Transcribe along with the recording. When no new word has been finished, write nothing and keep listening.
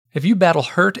If you battle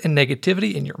hurt and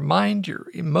negativity in your mind, your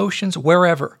emotions,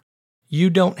 wherever, you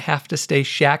don't have to stay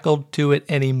shackled to it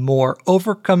anymore.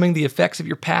 Overcoming the effects of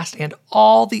your past and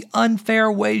all the unfair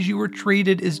ways you were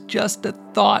treated is just a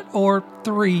thought or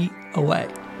three away.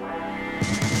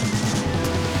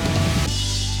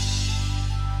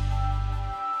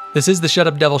 This is the Shut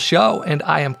Up Devil Show, and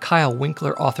I am Kyle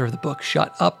Winkler, author of the book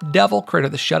Shut Up Devil, creator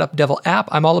of the Shut Up Devil app.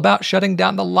 I'm all about shutting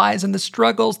down the lies and the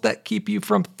struggles that keep you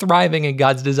from thriving in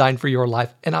God's design for your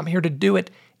life, and I'm here to do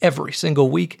it every single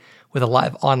week with a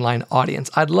live online audience.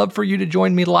 I'd love for you to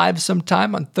join me live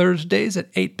sometime on Thursdays at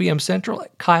 8 p.m. Central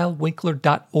at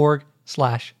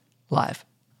kylewinkler.org/live.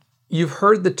 You've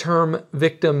heard the term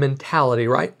victim mentality,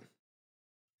 right?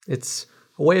 It's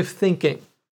a way of thinking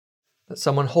that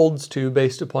someone holds to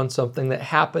based upon something that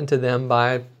happened to them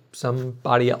by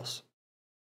somebody else.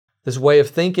 This way of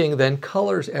thinking then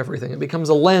colors everything. It becomes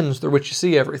a lens through which you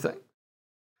see everything.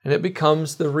 And it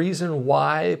becomes the reason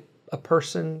why a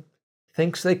person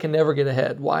thinks they can never get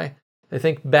ahead, why they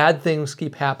think bad things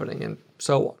keep happening, and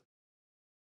so on.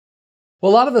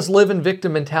 Well, a lot of us live in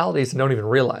victim mentalities and don't even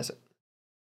realize it.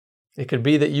 It could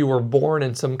be that you were born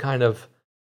in some kind of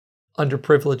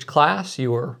underprivileged class,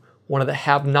 you were one of the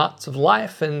have-nots of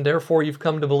life, and therefore you've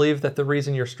come to believe that the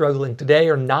reason you're struggling today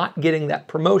or not getting that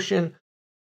promotion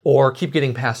or keep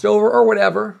getting passed over or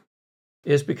whatever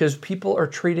is because people are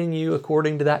treating you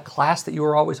according to that class that you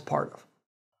were always a part of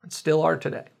and still are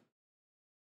today.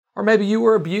 Or maybe you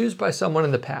were abused by someone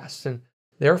in the past, and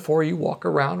therefore you walk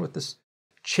around with this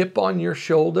chip on your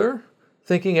shoulder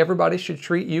thinking everybody should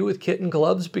treat you with kitten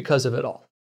gloves because of it all.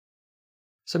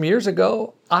 Some years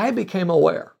ago, I became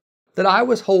aware that I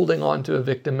was holding on to a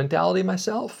victim mentality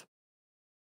myself.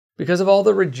 Because of all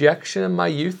the rejection in my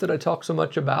youth that I talk so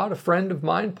much about, a friend of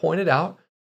mine pointed out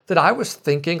that I was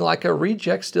thinking like a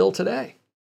reject still today.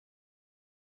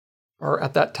 Or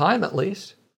at that time at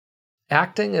least,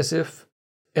 acting as if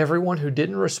everyone who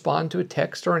didn't respond to a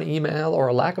text or an email or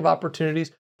a lack of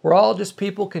opportunities were all just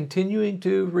people continuing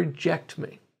to reject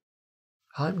me.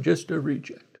 I'm just a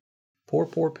reject. Poor,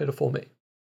 poor, pitiful me.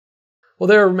 Well,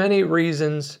 there are many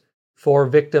reasons for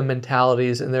victim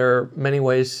mentalities, and there are many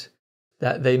ways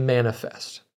that they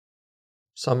manifest.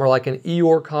 Some are like an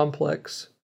Eeyore complex,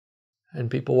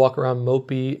 and people walk around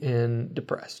mopey and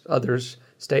depressed. Others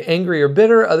stay angry or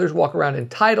bitter. Others walk around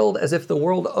entitled as if the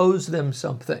world owes them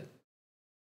something.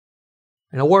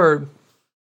 In a word,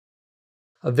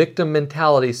 a victim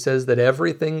mentality says that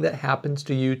everything that happens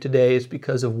to you today is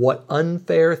because of what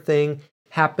unfair thing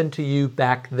happened to you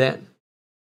back then.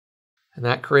 And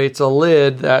that creates a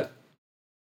lid that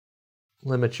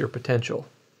limits your potential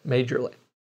majorly.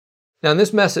 Now, in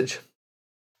this message,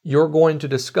 you're going to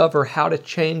discover how to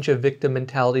change a victim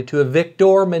mentality to a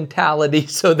victor mentality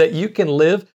so that you can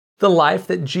live the life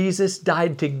that Jesus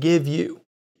died to give you.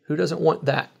 Who doesn't want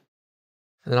that?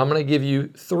 And then I'm going to give you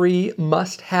 3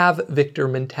 must-have victor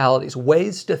mentalities,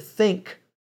 ways to think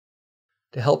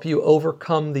to help you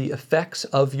overcome the effects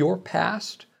of your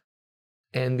past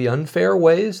and the unfair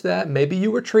ways that maybe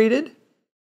you were treated,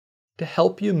 to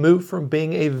help you move from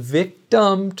being a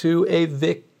victim to a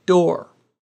victor.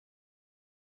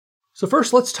 So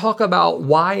first, let's talk about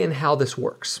why and how this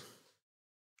works.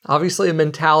 Obviously, a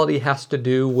mentality has to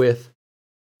do with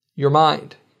your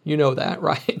mind. You know that,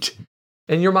 right?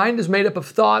 And your mind is made up of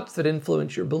thoughts that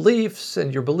influence your beliefs,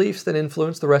 and your beliefs that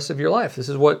influence the rest of your life. This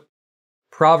is what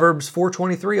Proverbs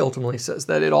 4:23 ultimately says,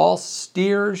 that it all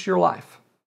steers your life.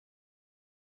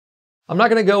 I'm not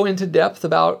going to go into depth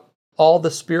about all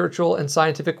the spiritual and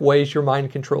scientific ways your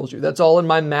mind controls you. That's all in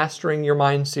my Mastering Your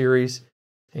Mind series,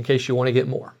 in case you want to get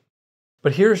more.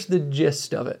 But here's the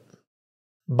gist of it.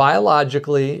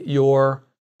 Biologically, your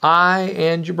eye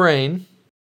and your brain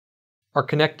are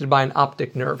connected by an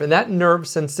optic nerve, and that nerve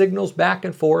sends signals back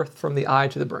and forth from the eye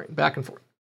to the brain, back and forth.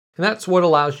 And that's what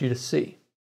allows you to see.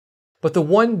 But the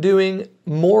one doing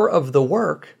more of the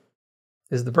work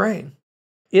is the brain.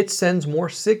 It sends more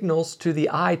signals to the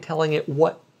eye telling it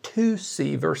what to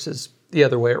see versus the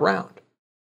other way around.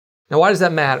 Now, why does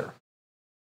that matter?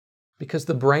 Because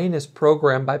the brain is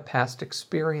programmed by past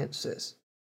experiences.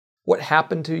 What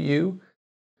happened to you,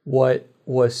 what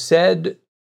was said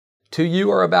to you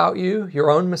or about you,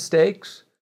 your own mistakes,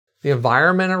 the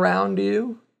environment around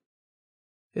you,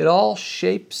 it all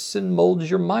shapes and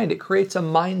molds your mind. It creates a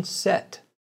mindset,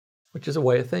 which is a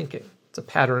way of thinking. It's a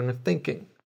pattern of thinking.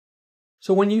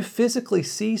 So when you physically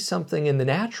see something in the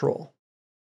natural,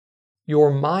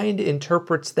 your mind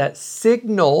interprets that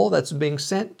signal that's being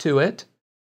sent to it,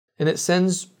 and it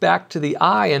sends back to the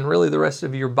eye and really the rest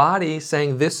of your body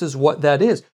saying this is what that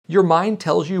is. Your mind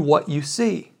tells you what you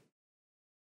see.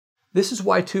 This is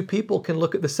why two people can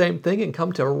look at the same thing and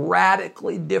come to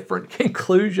radically different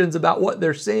conclusions about what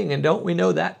they're seeing. And don't we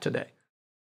know that today?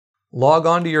 Log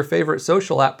on to your favorite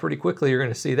social app pretty quickly, you're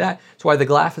going to see that. It's why the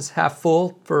glass is half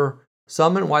full for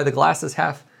some and why the glass is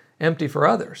half empty for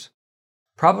others.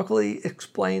 Probably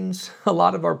explains a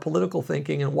lot of our political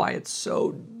thinking and why it's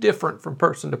so different from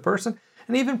person to person,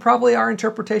 and even probably our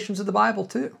interpretations of the Bible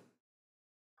too.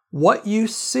 What you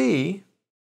see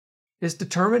is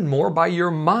determined more by your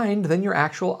mind than your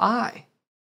actual eye.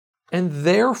 And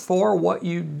therefore, what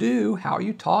you do, how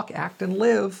you talk, act, and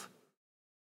live,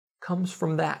 comes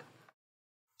from that.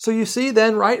 So you see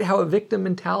then, right, how a victim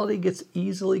mentality gets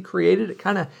easily created. It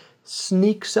kind of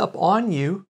sneaks up on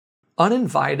you,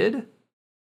 uninvited,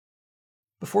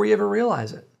 before you ever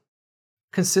realize it.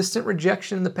 Consistent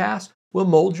rejection in the past will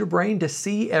mold your brain to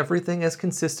see everything as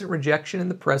consistent rejection in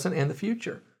the present and the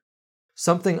future.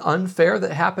 Something unfair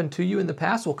that happened to you in the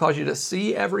past will cause you to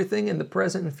see everything in the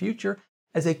present and future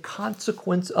as a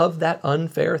consequence of that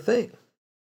unfair thing.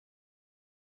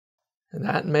 And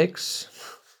that makes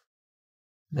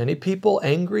many people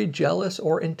angry, jealous,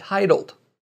 or entitled.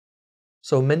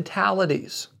 So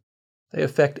mentalities, they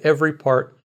affect every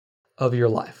part of your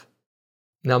life.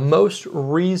 Now, most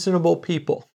reasonable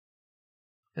people,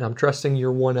 and I'm trusting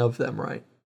you're one of them, right?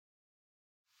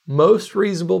 Most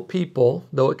reasonable people,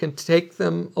 though it can take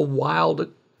them a while to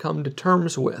come to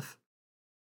terms with,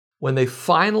 when they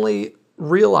finally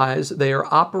realize they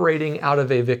are operating out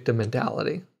of a victim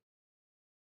mentality,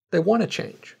 they want to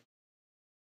change.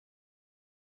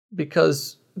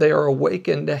 Because they are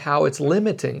awakened to how it's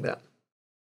limiting them.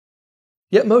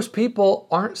 Yet most people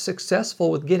aren't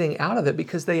successful with getting out of it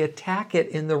because they attack it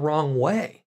in the wrong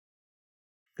way.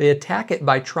 They attack it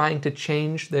by trying to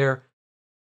change their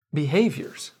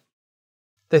behaviors.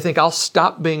 They think, I'll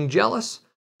stop being jealous,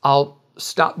 I'll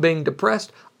stop being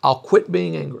depressed, I'll quit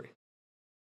being angry.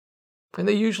 And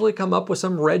they usually come up with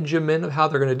some regimen of how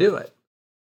they're going to do it.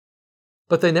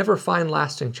 But they never find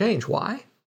lasting change. Why?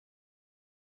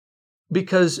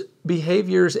 Because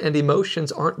behaviors and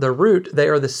emotions aren't the root, they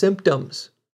are the symptoms.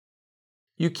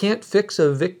 You can't fix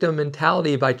a victim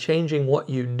mentality by changing what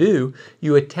you do.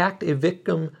 You attack a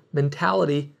victim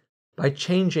mentality by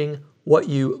changing what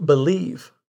you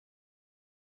believe.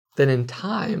 Then in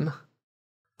time,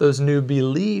 those new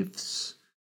beliefs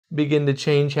begin to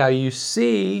change how you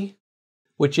see,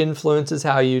 which influences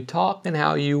how you talk and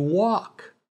how you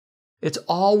walk. It's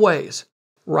always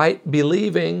right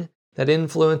believing that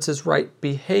influences right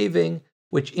behaving,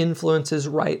 which influences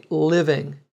right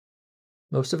living.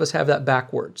 Most of us have that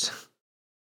backwards.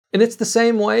 And it's the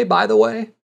same way, by the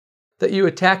way, that you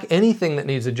attack anything that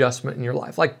needs adjustment in your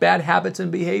life, like bad habits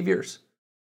and behaviors.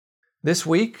 This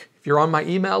week, if you're on my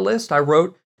email list, I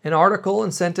wrote an article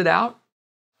and sent it out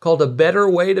called A Better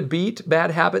Way to Beat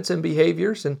Bad Habits and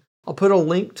Behaviors, and I'll put a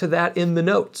link to that in the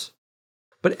notes.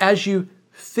 But as you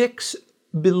fix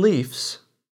beliefs,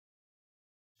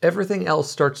 everything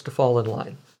else starts to fall in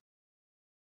line.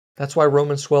 That's why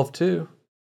Romans 12:2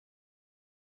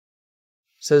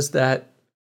 says that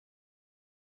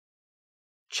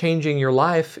changing your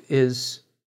life is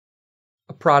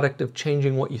a product of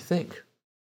changing what you think.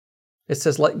 It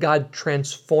says, let God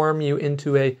transform you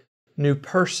into a new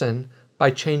person by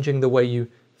changing the way you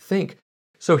think.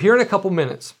 So here in a couple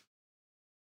minutes,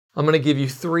 I'm going to give you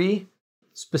 3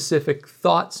 specific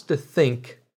thoughts to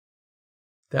think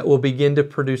that will begin to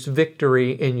produce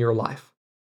victory in your life.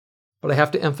 But I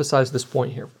have to emphasize this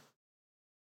point here.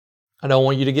 I don't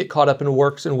want you to get caught up in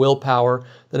works and willpower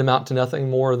that amount to nothing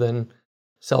more than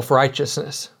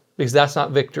self-righteousness, because that's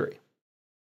not victory.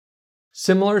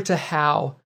 Similar to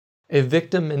how a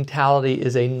victim mentality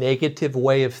is a negative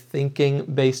way of thinking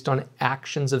based on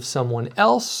actions of someone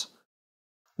else,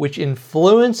 which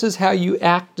influences how you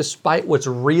act despite what's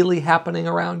really happening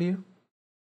around you.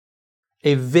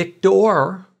 A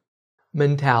victor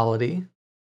mentality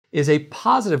is a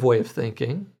positive way of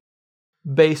thinking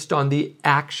based on the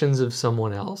actions of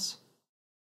someone else,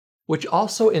 which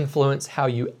also influence how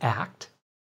you act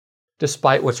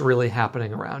despite what's really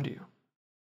happening around you.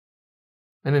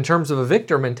 And in terms of a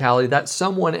victor mentality, that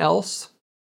someone else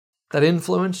that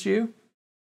influenced you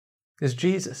is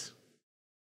Jesus.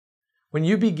 When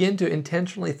you begin to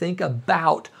intentionally think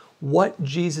about what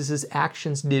Jesus'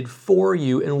 actions did for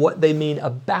you and what they mean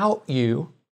about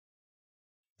you,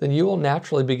 then you will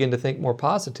naturally begin to think more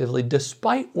positively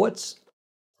despite what's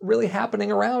really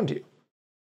happening around you.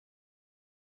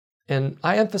 And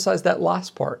I emphasize that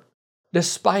last part,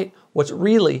 despite what's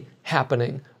really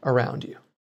happening around you.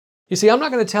 You see, I'm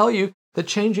not going to tell you that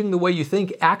changing the way you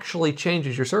think actually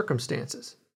changes your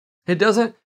circumstances. It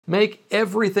doesn't make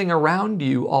everything around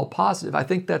you all positive. I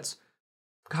think that's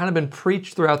kind of been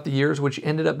preached throughout the years, which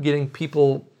ended up getting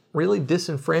people really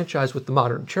disenfranchised with the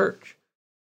modern church.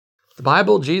 The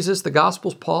Bible, Jesus, the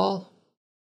Gospels, Paul,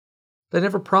 they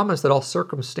never promised that all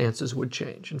circumstances would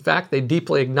change. In fact, they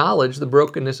deeply acknowledge the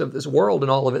brokenness of this world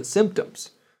and all of its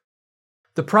symptoms.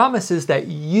 The promise is that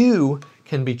you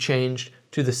can be changed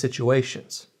to the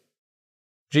situations.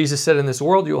 Jesus said, in this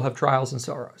world you will have trials and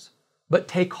sorrows, but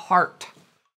take heart.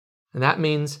 And that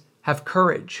means have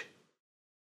courage.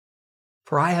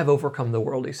 For I have overcome the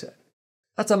world, he said.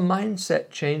 That's a mindset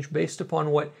change based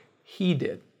upon what he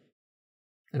did.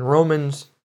 In Romans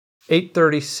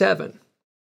 8:37,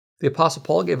 the Apostle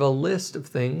Paul gave a list of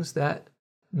things that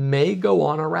may go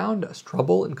on around us.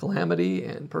 Trouble and calamity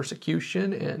and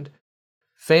persecution and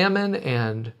famine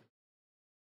and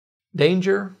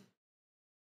danger.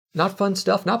 Not fun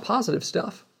stuff, not positive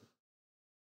stuff.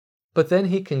 But then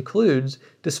he concludes,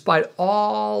 despite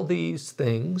all these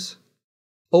things,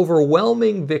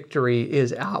 overwhelming victory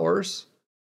is ours.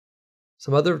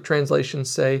 Some other translations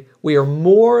say, we are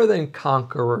more than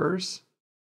conquerors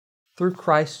through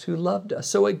Christ who loved us.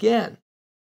 So again,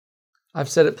 I've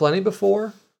said it plenty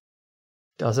before,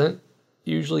 doesn't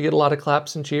usually get a lot of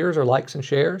claps and cheers or likes and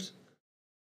shares,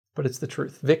 but it's the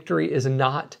truth. Victory is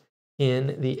not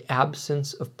in the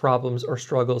absence of problems or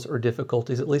struggles or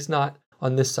difficulties, at least not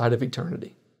on this side of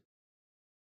eternity.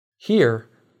 Here,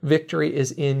 victory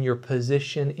is in your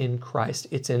position in Christ.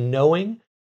 It's in knowing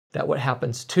that what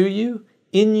happens to you,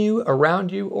 in you,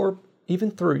 around you, or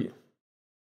even through you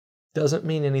doesn't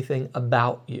mean anything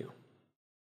about you.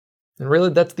 And really,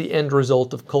 that's the end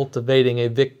result of cultivating a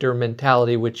victor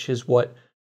mentality, which is what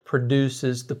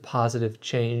produces the positive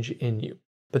change in you.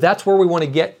 But that's where we want to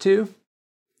get to.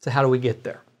 So how do we get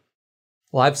there?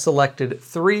 Well, I've selected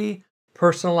 3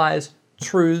 personalized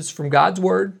truths from God's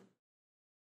Word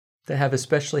that have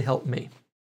especially helped me.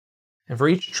 And for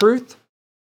each truth,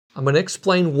 I'm going to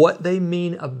explain what they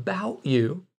mean about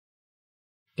you.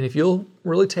 And if you'll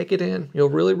really take it in, you'll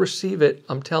really receive it,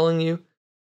 I'm telling you,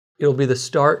 it'll be the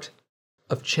start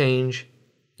of change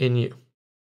in you.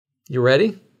 You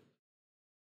ready?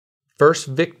 First,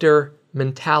 victor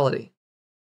mentality.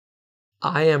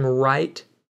 I am right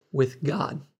with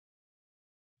God.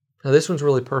 Now, this one's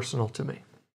really personal to me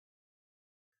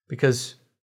because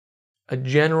a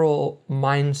general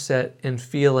mindset and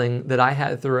feeling that I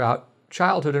had throughout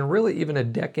childhood and really even a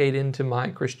decade into my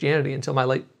Christianity until my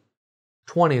late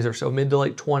 20s or so, mid to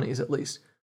late 20s at least,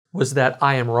 was that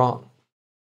I am wrong.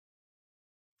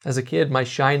 As a kid, my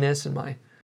shyness and my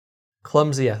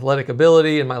clumsy athletic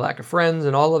ability and my lack of friends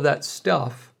and all of that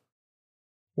stuff,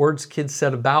 words kids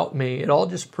said about me, it all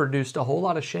just produced a whole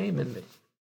lot of shame in me.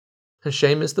 And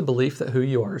shame is the belief that who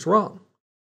you are is wrong.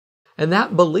 And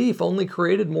that belief only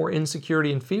created more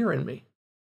insecurity and fear in me.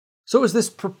 So it was this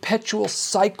perpetual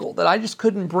cycle that I just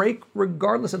couldn't break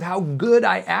regardless of how good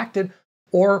I acted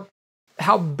or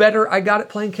how better I got at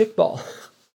playing kickball.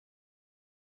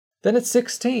 Then at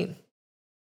 16,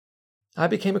 I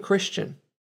became a Christian.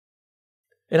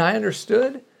 And I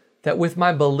understood that with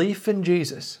my belief in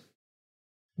Jesus,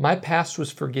 my past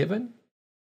was forgiven.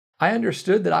 I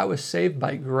understood that I was saved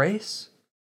by grace.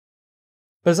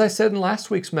 But as I said in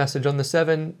last week's message on the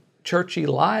 7 churchy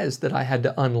lies that I had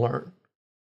to unlearn,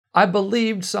 I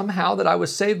believed somehow that I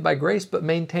was saved by grace but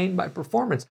maintained by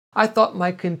performance. I thought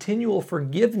my continual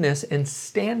forgiveness and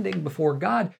standing before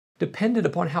God depended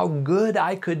upon how good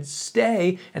I could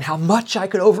stay and how much I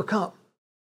could overcome.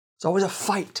 It's always a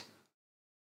fight.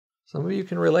 Some of you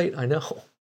can relate, I know.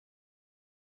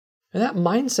 And that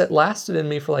mindset lasted in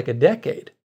me for like a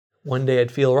decade. One day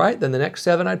I'd feel right, then the next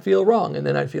 7 I'd feel wrong, and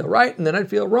then I'd feel right, and then I'd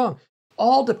feel wrong.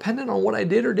 All dependent on what I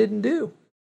did or didn't do.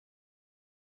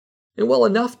 And well,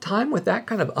 enough time with that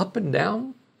kind of up and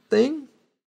down thing,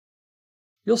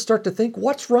 you'll start to think,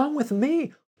 what's wrong with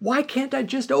me? Why can't I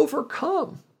just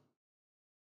overcome?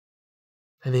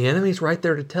 And the enemy's right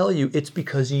there to tell you it's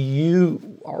because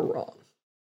you are wrong.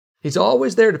 He's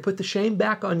always there to put the shame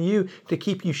back on you, to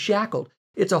keep you shackled.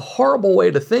 It's a horrible way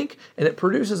to think, and it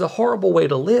produces a horrible way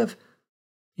to live,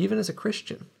 even as a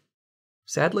Christian.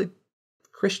 Sadly,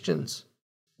 Christians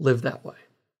live that way.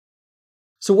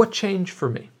 So what changed for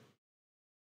me?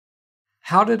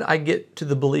 How did I get to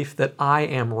the belief that I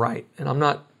am right? And I'm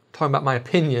not talking about my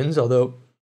opinions, although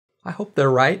I hope they're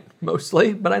right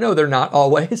mostly, but I know they're not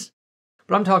always.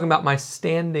 But I'm talking about my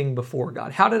standing before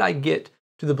God. How did I get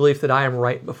to the belief that I am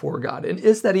right before God? And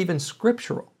is that even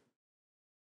scriptural?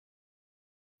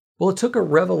 Well, it took a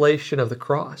revelation of the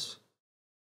cross,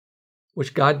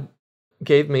 which God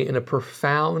gave me in a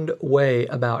profound way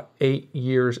about 8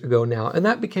 years ago now. And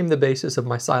that became the basis of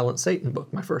my Silent Satan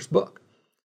book, my first book.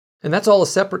 And that's all a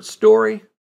separate story.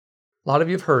 A lot of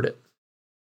you have heard it.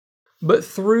 But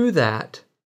through that,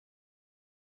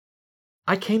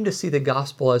 I came to see the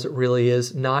gospel as it really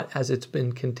is, not as it's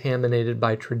been contaminated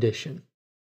by tradition.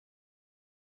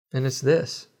 And it's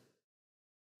this.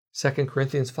 2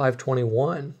 Corinthians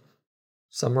 5:21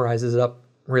 summarizes it up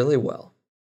really well.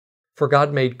 For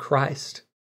God made Christ,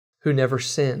 who never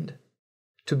sinned,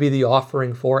 to be the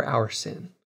offering for our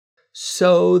sin,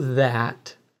 so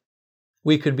that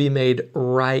we could be made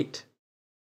right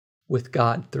with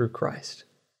God through Christ.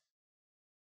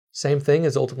 Same thing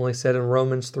is ultimately said in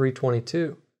Romans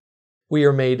 3:22. We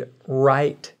are made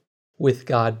right with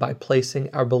God by placing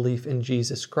our belief in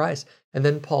Jesus Christ. And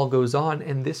then Paul goes on,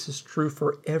 and this is true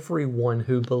for everyone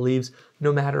who believes,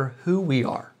 no matter who we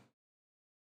are.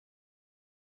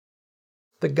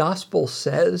 The gospel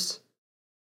says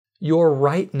your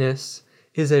rightness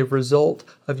is a result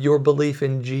of your belief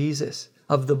in Jesus,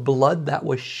 of the blood that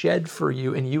was shed for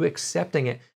you and you accepting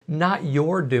it, not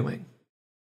your doing.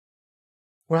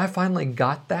 When I finally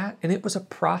got that, and it was a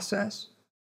process,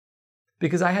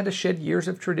 because I had to shed years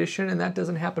of tradition, and that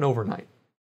doesn't happen overnight.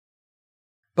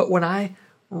 But when I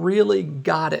really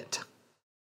got it,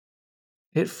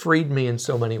 it freed me in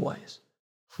so many ways.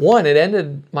 One, it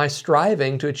ended my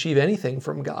striving to achieve anything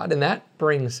from God, and that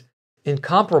brings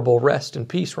incomparable rest and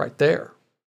peace right there.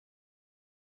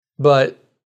 But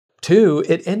two,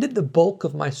 it ended the bulk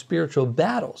of my spiritual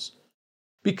battles,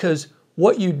 because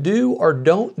what you do or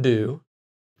don't do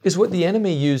is what the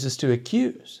enemy uses to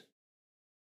accuse.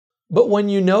 But when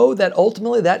you know that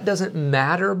ultimately that doesn't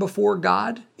matter before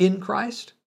God in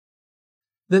Christ,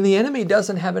 then the enemy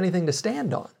doesn't have anything to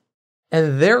stand on.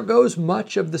 And there goes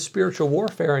much of the spiritual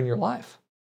warfare in your life.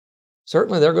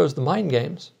 Certainly there goes the mind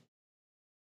games.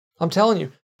 I'm telling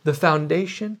you, the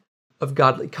foundation of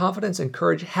godly confidence and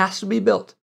courage has to be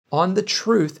built on the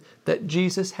truth that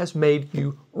Jesus has made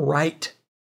you right.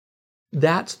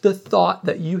 That's the thought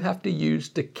that you have to use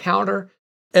to counter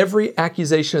every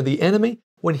accusation of the enemy.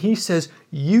 When he says,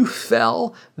 you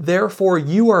fell, therefore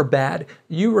you are bad,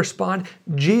 you respond,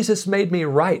 Jesus made me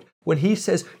right. When he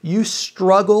says, you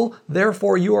struggle,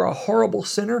 therefore you are a horrible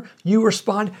sinner, you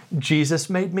respond, Jesus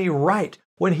made me right.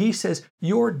 When he says,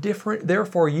 you're different,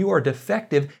 therefore you are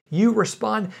defective, you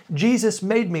respond, Jesus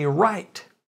made me right.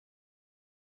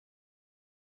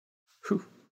 Whew,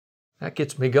 that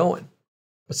gets me going.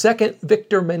 A second,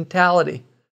 victor mentality.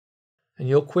 And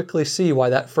you'll quickly see why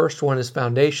that first one is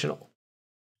foundational.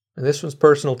 And this one's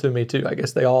personal to me too. I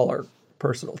guess they all are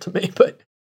personal to me. But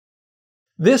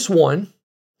this one,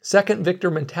 second victor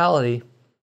mentality,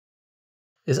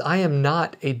 is I am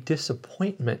not a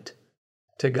disappointment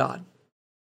to God.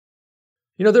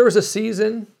 You know, there was a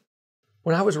season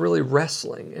when I was really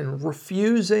wrestling and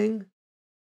refusing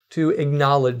to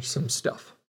acknowledge some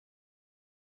stuff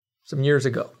some years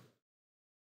ago.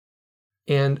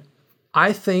 And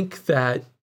I think that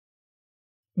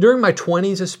during my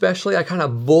 20s especially, I kind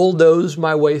of bulldozed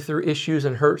my way through issues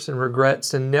and hurts and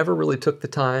regrets and never really took the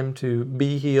time to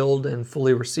be healed and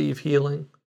fully receive healing.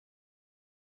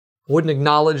 I wouldn't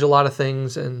acknowledge a lot of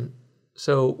things, and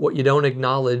so what you don't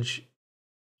acknowledge,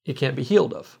 you can't be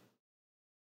healed of.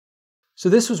 So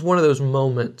this was one of those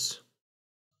moments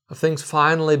of things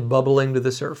finally bubbling to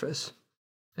the surface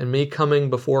and me coming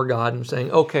before God and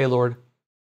saying, okay, Lord,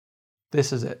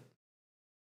 this is it.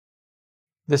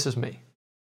 This is me.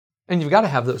 And you've got to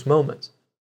have those moments.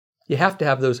 You have to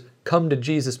have those come to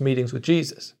Jesus meetings with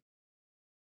Jesus.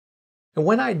 And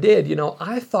when I did,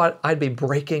 I thought I'd be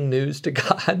breaking news to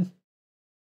God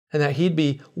and that he'd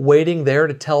be waiting there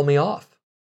to tell me off.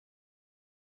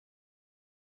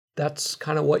 That's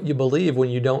kind of what you believe when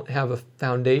you don't have a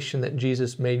foundation that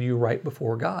Jesus made you right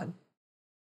before God.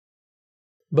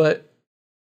 But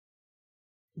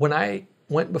when I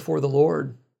went before the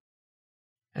Lord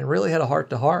and really had a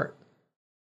heart-to-heart,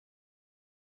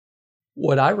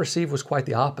 what I received was quite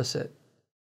the opposite.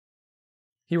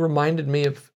 He reminded me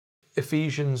of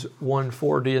Ephesians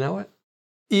 1:4. Do you know it?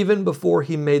 Even before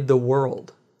he made the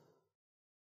world,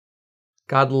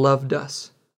 God loved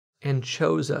us and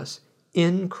chose us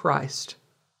in Christ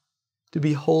to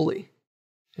be holy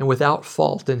and without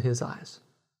fault in his eyes.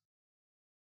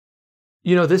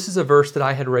 This is a verse that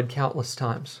I had read countless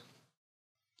times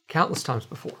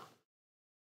before.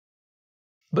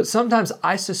 But sometimes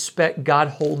I suspect God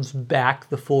holds back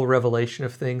the full revelation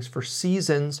of things for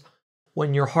seasons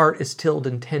when your heart is tilled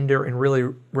and tender and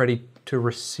really ready to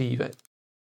receive it.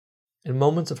 In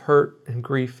moments of hurt and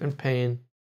grief and pain,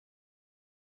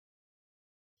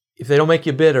 if they don't make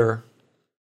you bitter,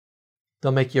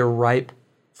 they'll make you ripe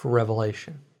for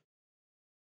revelation.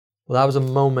 Well, that was a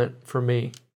moment for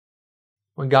me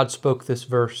when God spoke this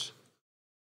verse.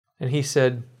 And he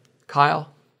said, Kyle,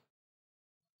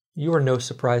 you are no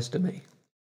surprise to me.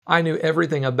 I knew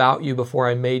everything about you before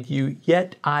I made you,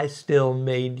 yet I still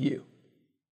made you.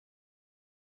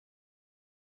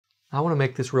 I want to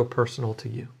make this real personal to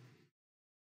you.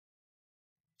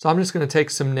 So I'm just going to take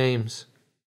some names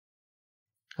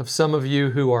of some of you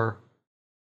who are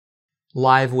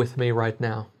live with me right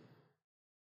now.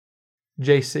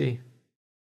 JC,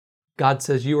 God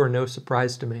says you are no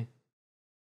surprise to me.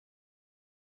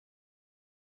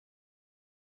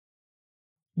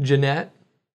 Jeanette,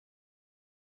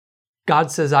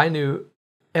 God says I knew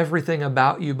everything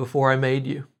about you before I made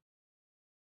you.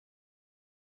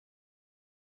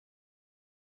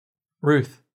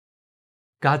 Ruth,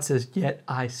 God says, yet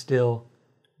I still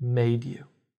made you.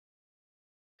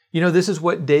 You know, this is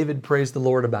what David praised the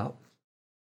Lord about.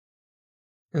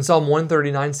 In Psalm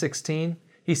 139:16,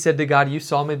 he said to God, you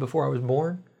saw me before I was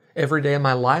born. Every day of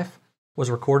my life was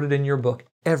recorded in your book.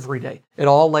 Every day. It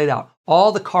all laid out.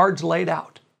 All the cards laid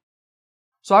out.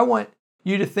 So I want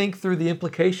you to think through the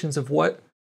implications of what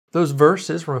those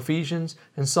verses from Ephesians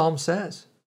and Psalm says.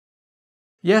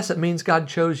 Yes, it means God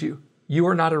chose you. You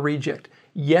are not a reject.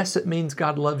 Yes, it means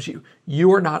God loves you.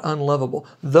 You are not unlovable.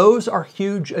 Those are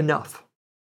huge enough.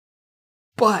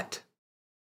 But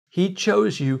He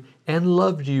chose you and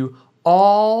loved you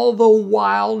all the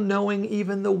while knowing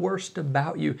even the worst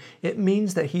about you. It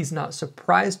means that He's not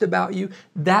surprised about you.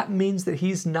 That means that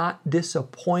He's not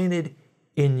disappointed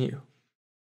in you.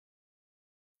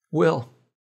 Will,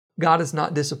 God is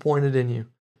not disappointed in you.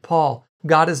 Paul,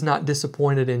 God is not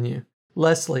disappointed in you.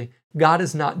 Leslie, God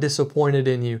is not disappointed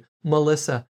in you.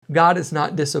 Melissa, God is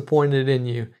not disappointed in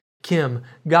you. Kim,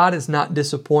 God is not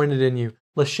disappointed in you.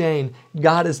 Lashane,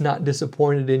 God is not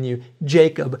disappointed in you.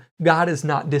 Jacob, God is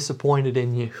not disappointed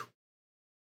in you.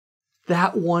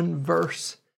 That one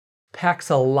verse packs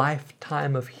a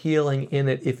lifetime of healing in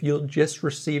it if you'll just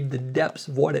receive the depths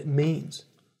of what it means.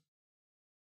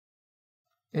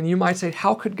 And you might say,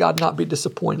 how could God not be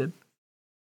disappointed?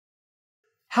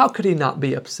 How could He not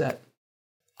be upset?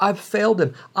 I've failed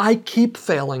Him. I keep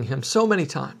failing Him so many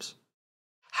times.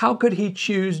 How could He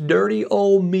choose dirty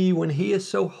old me when He is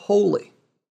so holy?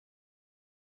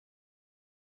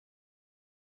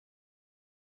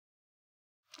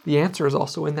 The answer is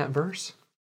also in that verse.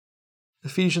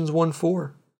 Ephesians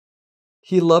 1:4.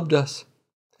 He loved us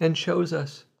and chose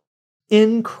us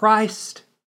in Christ.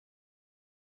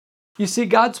 You see,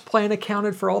 God's plan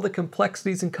accounted for all the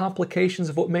complexities and complications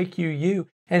of what make you you,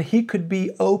 and He could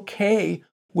be okay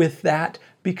with that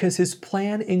because His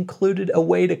plan included a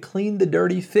way to clean the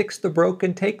dirty, fix the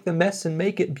broken, take the mess, and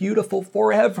make it beautiful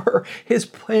forever. His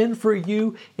plan for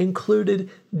you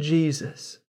included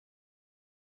Jesus.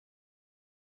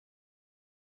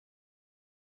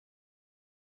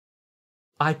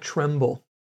 I tremble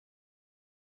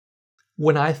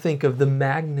when I think of the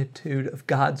magnitude of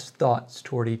God's thoughts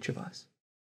toward each of us,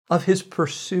 of His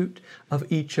pursuit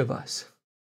of each of us.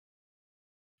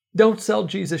 Don't sell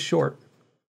Jesus short.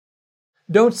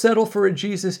 Don't settle for a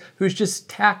Jesus who's just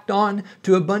tacked on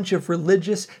to a bunch of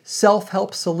religious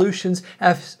self-help solutions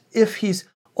as if He's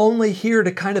only here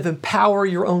to kind of empower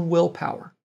your own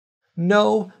willpower.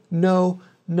 No, no,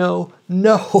 no,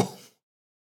 no.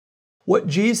 What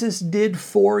Jesus did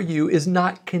for you is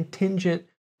not contingent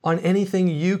on anything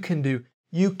you can do.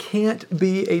 You can't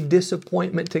be a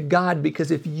disappointment to God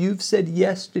because if you've said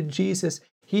yes to Jesus,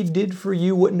 He did for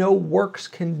you what no works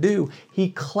can do. He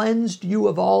cleansed you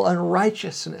of all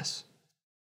unrighteousness.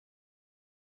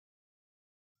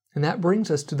 And that brings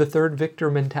us to the third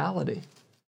victor mentality.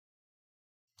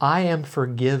 I am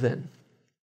forgiven.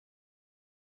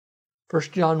 1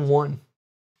 John 1,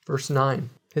 verse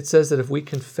 9. It says that if we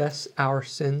confess our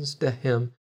sins to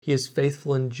Him, He is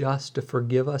faithful and just to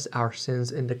forgive us our sins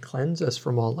and to cleanse us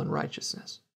from all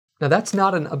unrighteousness. Now that's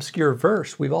not an obscure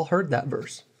verse. We've all heard that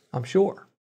verse, I'm sure.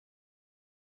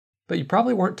 But you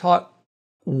probably weren't taught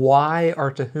why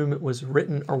or to whom it was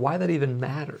written or why that even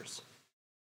matters.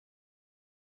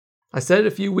 I said it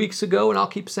a few weeks ago and I'll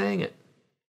keep saying it.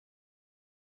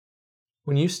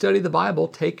 When you study the Bible,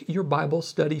 take your Bible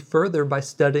study further by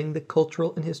studying the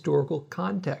cultural and historical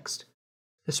context,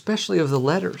 especially of the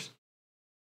letters.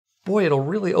 Boy, it'll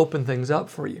really open things up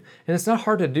for you. And it's not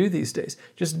hard to do these days.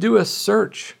 Just do a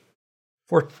search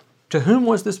for to whom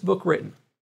was this book written?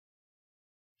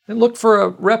 And look for a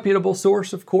reputable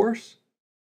source, of course.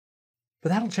 But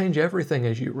that'll change everything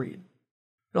as you read.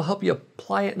 It'll help you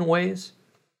apply it in ways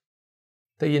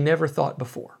that you never thought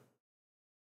before.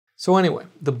 So anyway,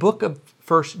 the book of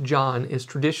 1 John is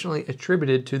traditionally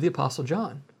attributed to the Apostle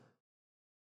John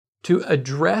to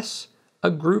address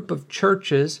a group of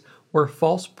churches where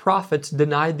false prophets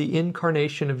denied the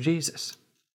incarnation of Jesus.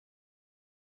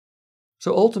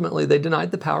 So ultimately, they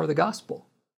denied the power of the gospel.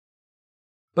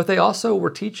 But they also were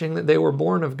teaching that they were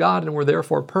born of God and were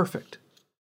therefore perfect,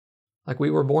 like we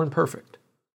were born perfect.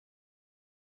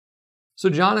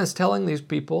 So John is telling these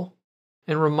people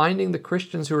and reminding the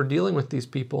Christians who are dealing with these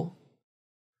people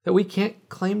that we can't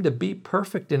claim to be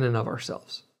perfect in and of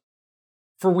ourselves,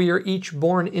 for we are each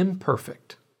born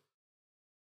imperfect.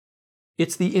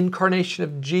 It's the incarnation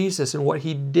of Jesus and what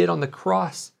He did on the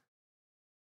cross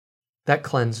that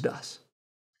cleansed us.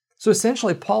 So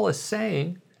essentially, Paul is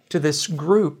saying to this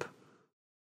group,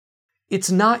 it's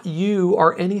not you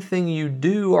or anything you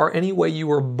do or any way you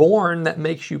were born that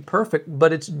makes you perfect,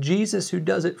 but it's Jesus who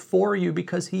does it for you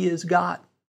because He is God.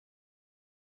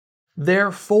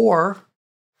 Therefore,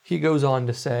 he goes on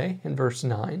to say in verse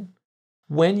 9,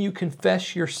 when you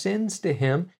confess your sins to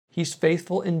Him, He's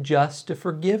faithful and just to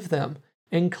forgive them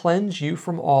and cleanse you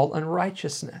from all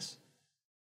unrighteousness.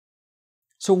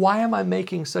 So why am I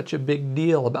making such a big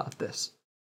deal about this?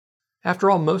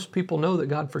 After all, most people know that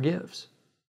God forgives.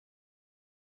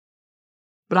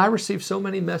 But I receive so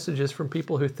many messages from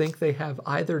people who think they have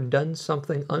either done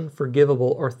something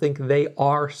unforgivable or think they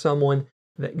are someone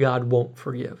that God won't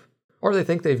forgive. Or they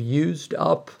think they've used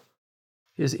up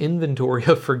His inventory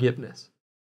of forgiveness.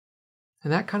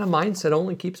 And that kind of mindset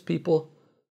only keeps people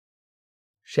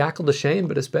shackled to shame,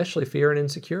 but especially fear and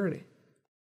insecurity.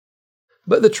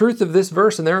 But the truth of this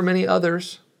verse, and there are many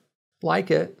others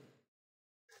like it,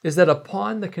 is that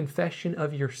upon the confession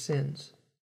of your sins,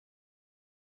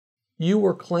 you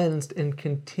were cleansed and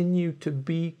continue to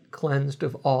be cleansed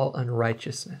of all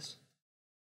unrighteousness.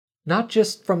 Not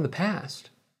just from the past,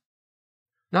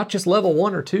 not just level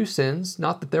 1 or 2 sins,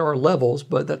 not that there are levels,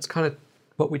 but that's kind of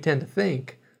what we tend to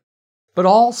think, but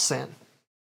all sin.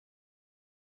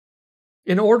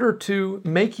 In order to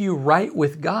make you right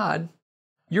with God,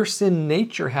 your sin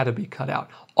nature had to be cut out.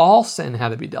 All sin had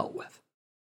to be dealt with.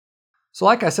 So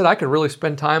like I said, I could really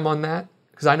spend time on that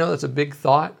because I know that's a big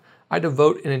thought. I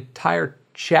devote an entire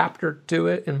chapter to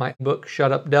it in my book,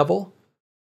 Shut Up, Devil.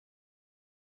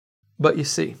 But you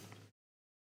see,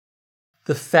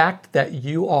 the fact that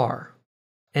you are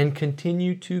and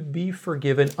continue to be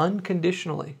forgiven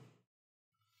unconditionally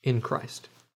in Christ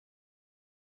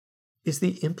is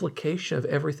the implication of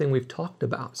everything we've talked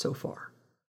about so far.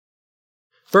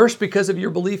 First, because of your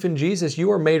belief in Jesus, you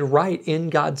are made right in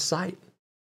God's sight.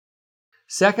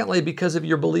 Secondly, because of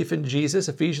your belief in Jesus,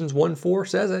 Ephesians 1:4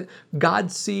 says it,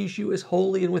 God sees you as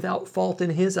holy and without fault in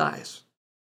His eyes.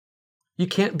 You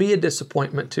can't be a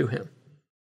disappointment to Him.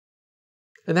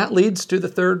 And that leads to the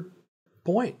third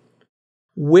point.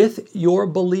 With your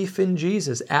belief in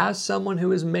Jesus, as someone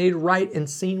who is made right and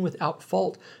seen without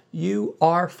fault, you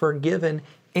are forgiven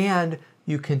and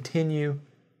you continue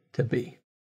to be.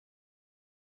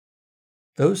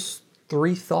 Those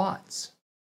 3 thoughts,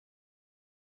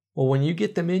 well, when you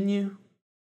get them in you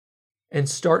and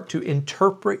start to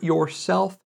interpret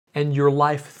yourself and your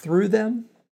life through them,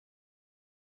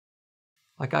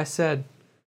 like I said,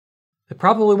 it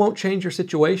probably won't change your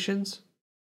situations,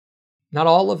 not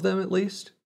all of them at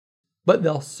least, but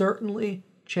they'll certainly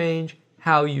change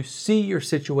how you see your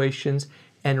situations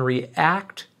and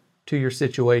react to your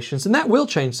situations. And that will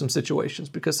change some situations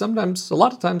because a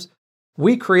lot of times,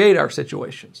 we create our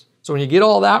situations. So when you get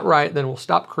all that right, then we'll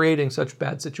stop creating such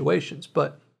bad situations.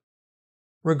 But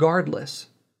regardless,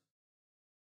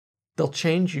 they'll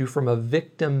change you from a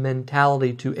victim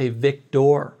mentality to a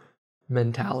victor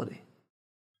mentality.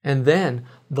 And then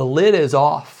the lid is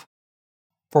off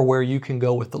for where you can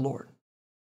go with the Lord.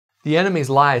 The enemy's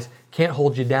lies can't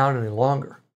hold you down any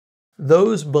longer.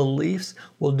 Those beliefs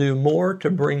will do more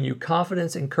to bring you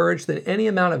confidence and courage than any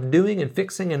amount of doing and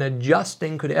fixing and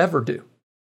adjusting could ever do.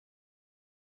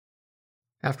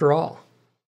 After all,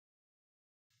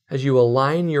 as you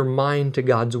align your mind to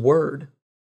God's Word,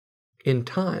 in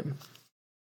time,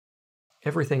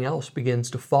 everything else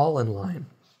begins to fall in line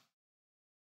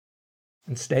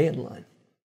and stay in line.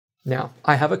 Now,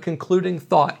 I have a concluding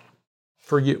thought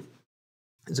for you.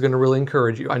 It's going to really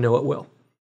encourage you. I know it will.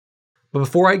 But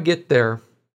before I get there,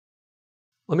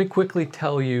 let me quickly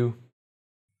tell you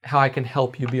how I can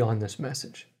help you beyond this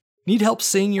message. Need help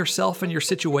seeing yourself and your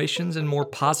situations in more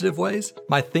positive ways?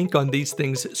 My Think on These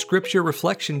Things Scripture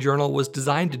Reflection Journal was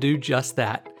designed to do just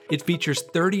that. It features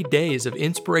 30 days of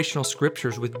inspirational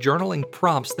scriptures with journaling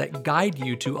prompts that guide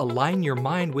you to align your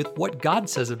mind with what God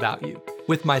says about you.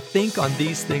 With my Think on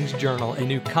These Things journal, a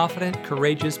new confident,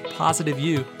 courageous, positive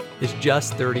you is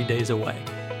just 30 days away.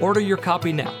 Order your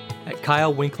copy now at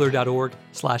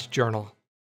kylewinkler.org/journal.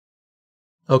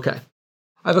 Okay,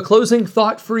 I have a closing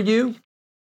thought for you.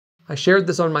 I shared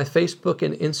this on my Facebook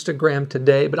and Instagram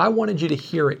today, but I wanted you to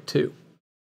hear it too.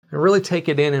 and really take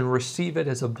it in and receive it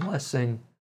as a blessing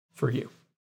for you.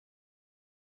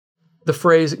 The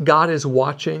phrase, God is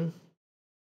watching,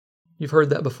 you've heard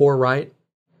that before, right?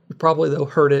 You've probably, though,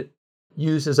 heard it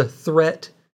used as a threat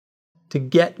to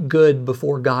get good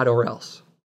before God or else.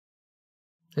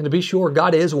 And to be sure,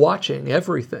 God is watching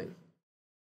everything,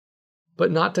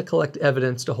 but not to collect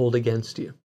evidence to hold against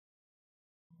you.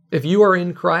 If you are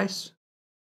in Christ,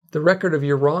 the record of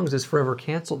your wrongs is forever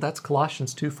canceled. That's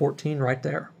Colossians 2:14 right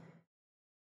there.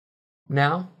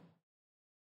 Now,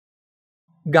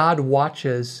 God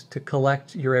watches to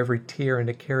collect your every tear and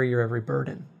to carry your every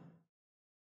burden.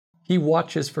 He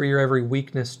watches for your every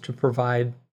weakness to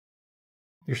provide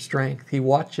your strength. He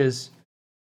watches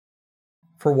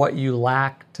for what you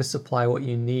lack to supply what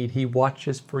you need. He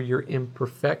watches for your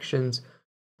imperfections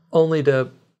only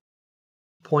to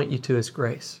point you to His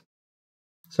grace.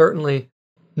 Certainly,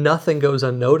 nothing goes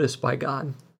unnoticed by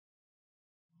God,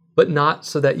 but not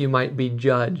so that you might be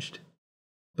judged,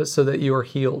 but so that you are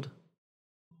healed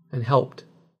and helped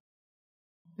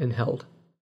and held.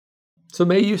 So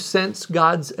may you sense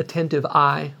God's attentive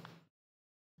eye.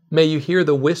 May you hear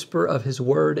the whisper of His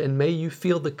word, and may you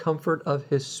feel the comfort of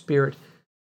His Spirit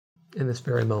in this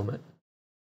very moment.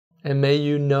 And may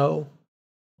you know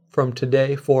from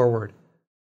today forward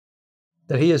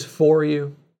that He is for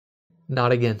you,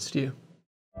 not against you.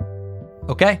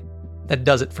 Okay, that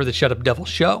does it for the Shut Up Devil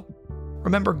show.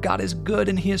 Remember, God is good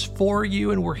and He is for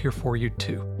you, and we're here for you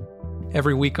too.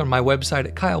 Every week on my website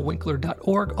at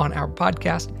kylewinkler.org, on our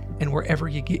podcast, and wherever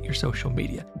you get your social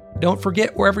media. Don't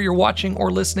forget, wherever you're watching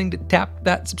or listening, to tap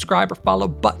that subscribe or follow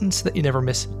button so that you never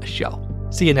miss a show.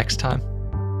 See you next time.